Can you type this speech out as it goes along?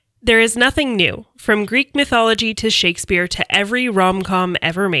There is nothing new. From Greek mythology to Shakespeare to every rom-com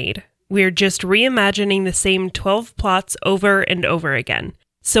ever made, we're just reimagining the same 12 plots over and over again.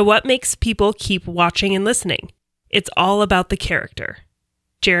 So what makes people keep watching and listening? It's all about the character.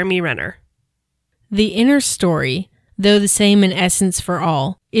 Jeremy Renner. The inner story, though the same in essence for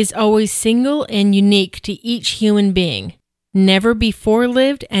all, is always single and unique to each human being, never before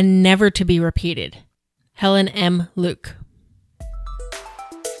lived and never to be repeated. Helen M. Luke.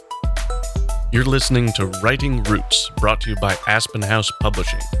 You're listening to Writing Roots, brought to you by Aspen House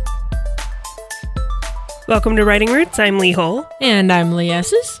Publishing. Welcome to Writing Roots. I'm Lee Hull. And I'm Lee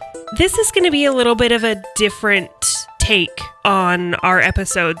Esses. This is going to be a little bit of a different take on our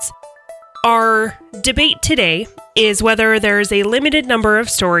episodes. Our debate today is whether there's a limited number of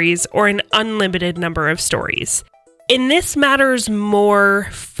stories or an unlimited number of stories. And this matters more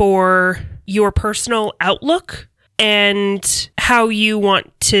for your personal outlook and how you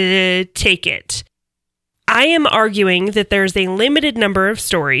want to take it. I am arguing that there's a limited number of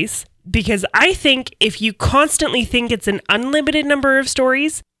stories because I think if you constantly think it's an unlimited number of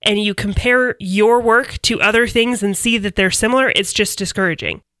stories and you compare your work to other things and see that they're similar, it's just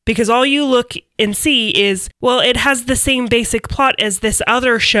discouraging. Because all you look and see is, well, it has the same basic plot as this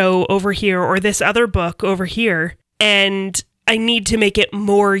other show over here or this other book over here, and I need to make it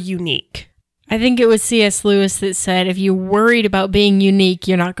more unique. I think it was C.S. Lewis that said, if you're worried about being unique,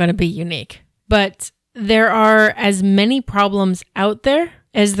 you're not going to be unique. But there are as many problems out there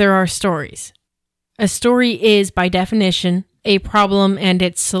as there are stories. A story is, by definition, a problem and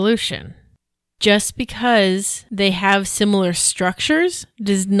its solution. Just because they have similar structures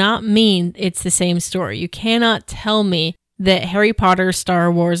does not mean it's the same story. You cannot tell me that Harry Potter,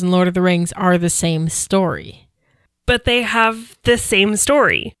 Star Wars, and Lord of the Rings are the same story. But they have the same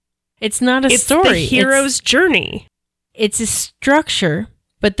story. It's not a story. It's the hero's journey. It's a structure,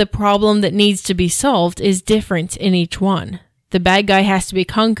 but the problem that needs to be solved is different in each one. The bad guy has to be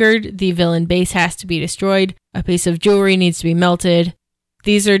conquered, the villain base has to be destroyed, a piece of jewelry needs to be melted.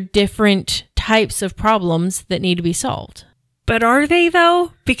 These are different types of problems that need to be solved. But are they,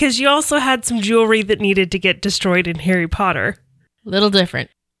 though? Because you also had some jewelry that needed to get destroyed in Harry Potter. Little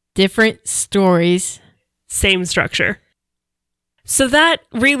different. Different stories. Same structure. So that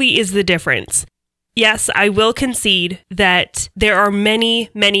really is the difference. Yes, I will concede that there are many,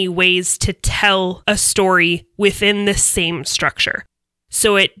 many ways to tell a story within the same structure.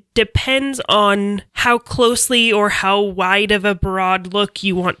 So it depends on how closely or how wide of a broad look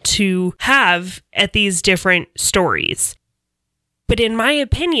you want to have at these different stories. But in my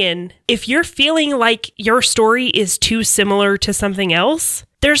opinion, if you're feeling like your story is too similar to something else,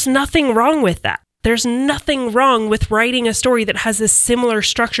 there's nothing wrong with that. There's nothing wrong with writing a story that has a similar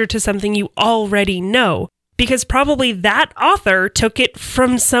structure to something you already know, because probably that author took it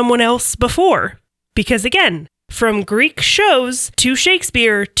from someone else before. Because again, from Greek shows to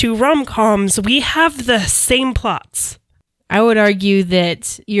Shakespeare to rom-coms, we have the same plots. I would argue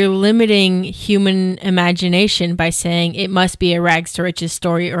that you're limiting human imagination by saying it must be a rags to riches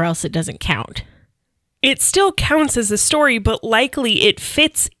story or else it doesn't count. It still counts as a story, but likely it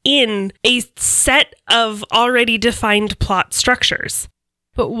fits in a set of already defined plot structures.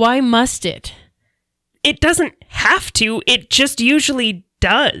 But why must it? It doesn't have to, it just usually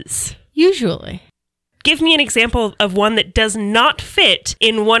does. Usually. Give me an example of one that does not fit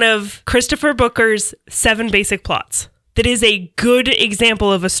in one of Christopher Booker's 7 basic plots. That is a good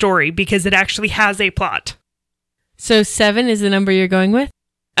example of a story because it actually has a plot. So 7 is the number you're going with?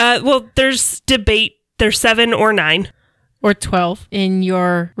 Well, there's debate. There's 7 or 9. Or 12 in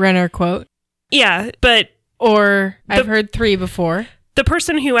your Renner quote. Yeah, but... Or I've heard 3 before. The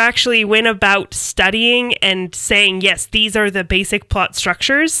person who actually went about studying and saying, yes, these are the basic plot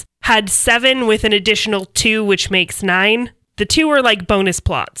structures, had 7 with an additional 2, which makes 9. The 2 are like bonus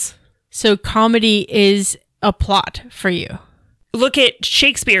plots. So comedy is a plot for you. Look at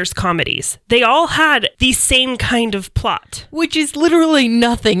Shakespeare's comedies. They all had the same kind of plot. Which is literally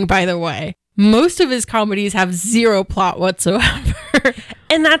nothing, by the way. Most of his comedies have 0 plot whatsoever.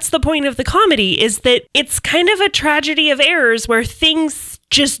 And that's the point of the comedy, is that it's kind of a tragedy of errors where things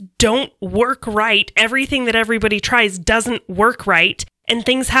just don't work right. Everything that everybody tries doesn't work right, and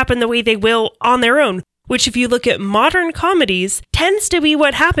things happen the way they will on their own, which if you look at modern comedies, tends to be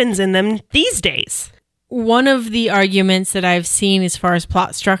what happens in them these days. One of the arguments that I've seen as far as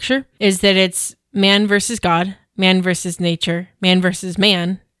plot structure is that it's man versus God, man versus nature, man versus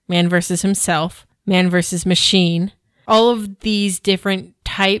man versus himself, man versus machine. All of these different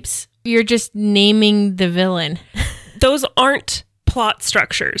types, you're just naming the villain. Those aren't plot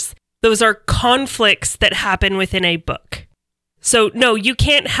structures. Those are conflicts that happen within a book. So no, you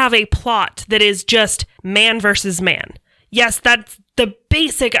can't have a plot that is just man versus man. Yes, that's the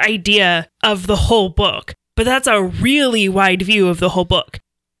basic idea of the whole book, but that's a really wide view of the whole book.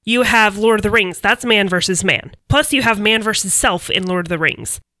 You have Lord of the Rings, that's man versus man. Plus you have man versus self in Lord of the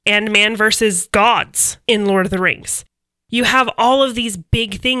Rings, and man versus gods in Lord of the Rings. You have all of these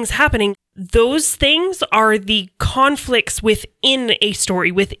big things happening. Those things are the conflicts within a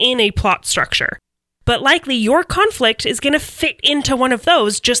story, within a plot structure. But likely your conflict is going to fit into one of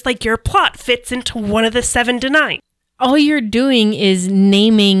those, just like your plot fits into one of the 7 to 9. All you're doing is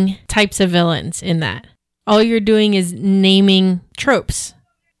naming types of villains in that. All you're doing is naming tropes.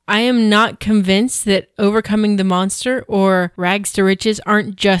 I am not convinced that overcoming the monster or rags to riches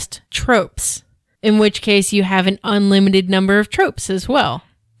aren't just tropes, in which case you have an unlimited number of tropes as well.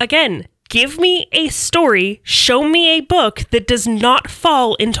 Again, give me a story, show me a book that does not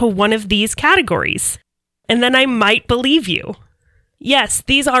fall into one of these categories, and then I might believe you. Yes,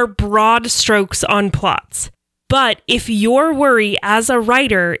 these are broad strokes on plots. But if your worry as a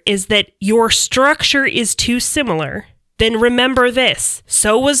writer is that your structure is too similar, then remember this.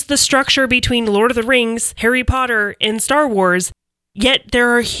 So was the structure between Lord of the Rings, Harry Potter, and Star Wars, yet there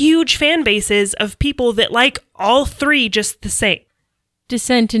are huge fan bases of people that like all three just the same.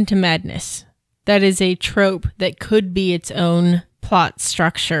 Descent into Madness. That is a trope that could be its own plot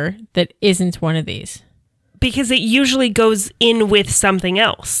structure that isn't one of these. Because it usually goes in with something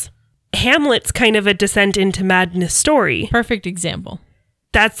else. Hamlet's kind of a descent into madness story. Perfect example.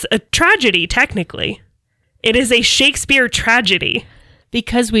 That's a tragedy, technically. It is a Shakespeare tragedy.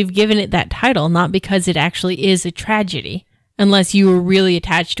 Because we've given it that title, not because it actually is a tragedy. Unless you were really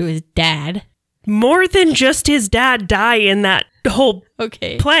attached to his dad. More than just his dad die in that whole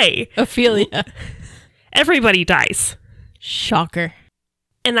play. Ophelia. Everybody dies. Shocker.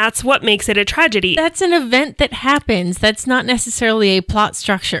 And that's what makes it a tragedy. That's an event that happens. That's not necessarily a plot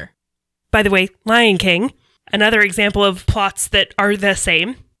structure. By the way, Lion King, another example of plots that are the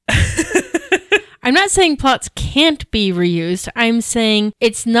same. I'm not saying plots can't be reused. I'm saying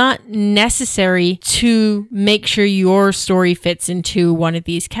it's not necessary to make sure your story fits into one of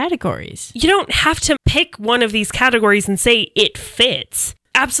these categories. You don't have to pick one of these categories and say it fits.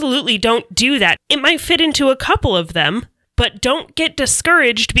 Absolutely don't do that. It might fit into a couple of them, but don't get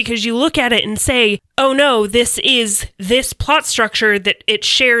discouraged because you look at it and say, oh no, this is this plot structure that it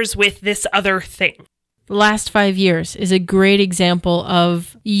shares with this other thing. The Last 5 Years is a great example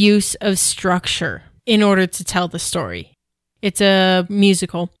of use of structure in order to tell the story. It's a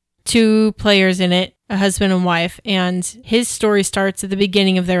musical. 2 players in it, a husband and wife, and his story starts at the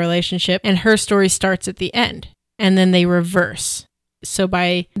beginning of their relationship and her story starts at the end. And then they reverse. So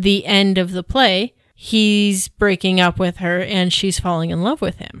by the end of the play, he's breaking up with her and she's falling in love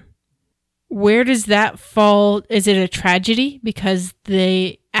with him. Where does that fall? Is it a tragedy because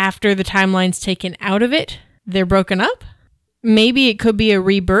after the timeline's taken out of it, they're broken up? Maybe it could be a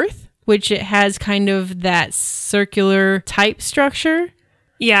rebirth, which it has kind of that circular type structure.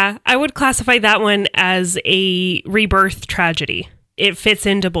 Yeah, I would classify that one as a rebirth tragedy. It fits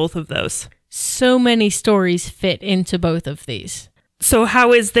into both of those. So many stories fit into both of these. So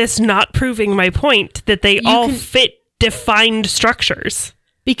how is this not proving my point that they all fit defined structures?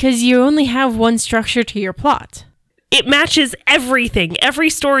 Because you only have one structure to your plot. It matches everything. Every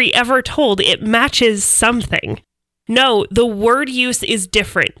story ever told, it matches something. No, the word use is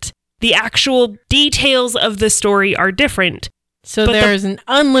different. The actual details of the story are different. So there's an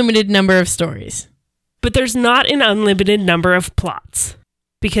unlimited number of stories. But there's not an unlimited number of plots.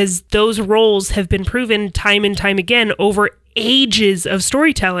 Because those roles have been proven time and time again over ages of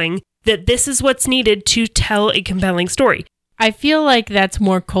storytelling that this is what's needed to tell a compelling story. I feel like that's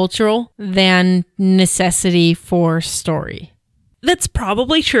more cultural than necessity for story. That's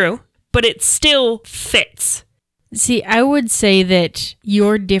probably true, but it still fits. See, I would say that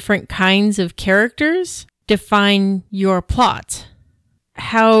your different kinds of characters define your plot.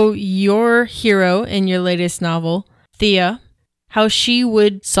 How your hero in your latest novel, Thea, how she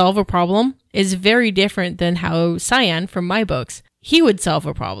would solve a problem is very different than how Cyan from my books, he would solve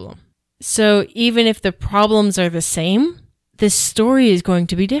a problem. So even if the problems are the same, the story is going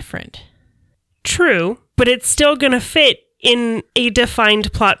to be different. True, but it's still going to fit in a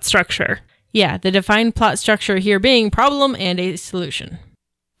defined plot structure. Yeah, the defined plot structure here being problem and a solution.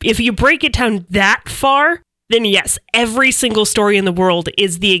 If you break it down that far, then yes, every single story in the world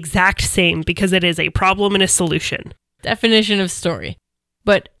is the exact same because it is a problem and a solution. Definition of story.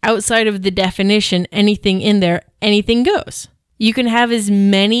 But outside of the definition, anything in there, anything goes. You can have as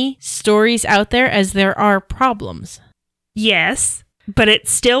many stories out there as there are problems. Yes, but it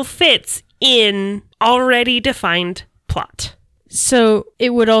still fits in already defined plot. So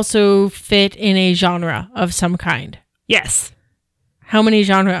it would also fit in a genre of some kind. Yes. How many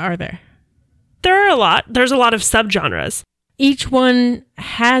genres are there? There are a lot. There's a lot of subgenres. Each one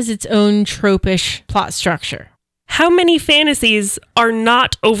has its own tropish plot structure. How many fantasies are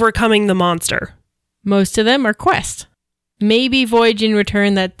not overcoming the monster? Most of them are quest. Maybe Voyage in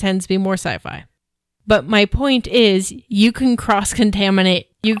Return, that tends to be more sci-fi. But my point is, you can cross-contaminate.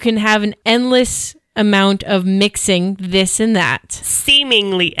 You can have an endless amount of mixing this and that.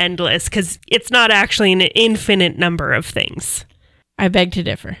 Seemingly endless, because it's not actually an infinite number of things. I beg to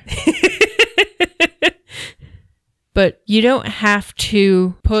differ. But you don't have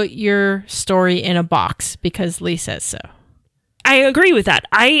to put your story in a box because Lee says so. I agree with that.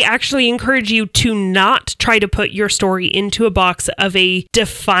 I actually encourage you to not try to put your story into a box of a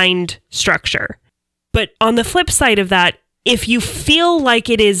defined structure. But on the flip side of that, if you feel like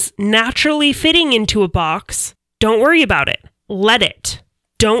it is naturally fitting into a box, don't worry about it. Let it.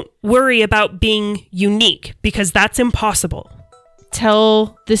 Don't worry about being unique because that's impossible.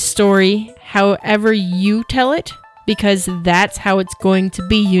 Tell the story however you tell it, because that's how it's going to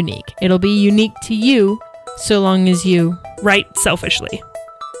be unique. It'll be unique to you so long as you write selfishly.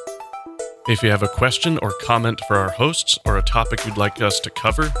 If you have a question or comment for our hosts or a topic you'd like us to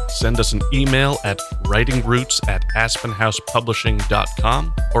cover, send us an email at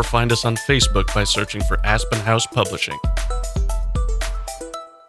writingroots@aspenhousepublishing.com or find us on Facebook by searching for Aspen House Publishing.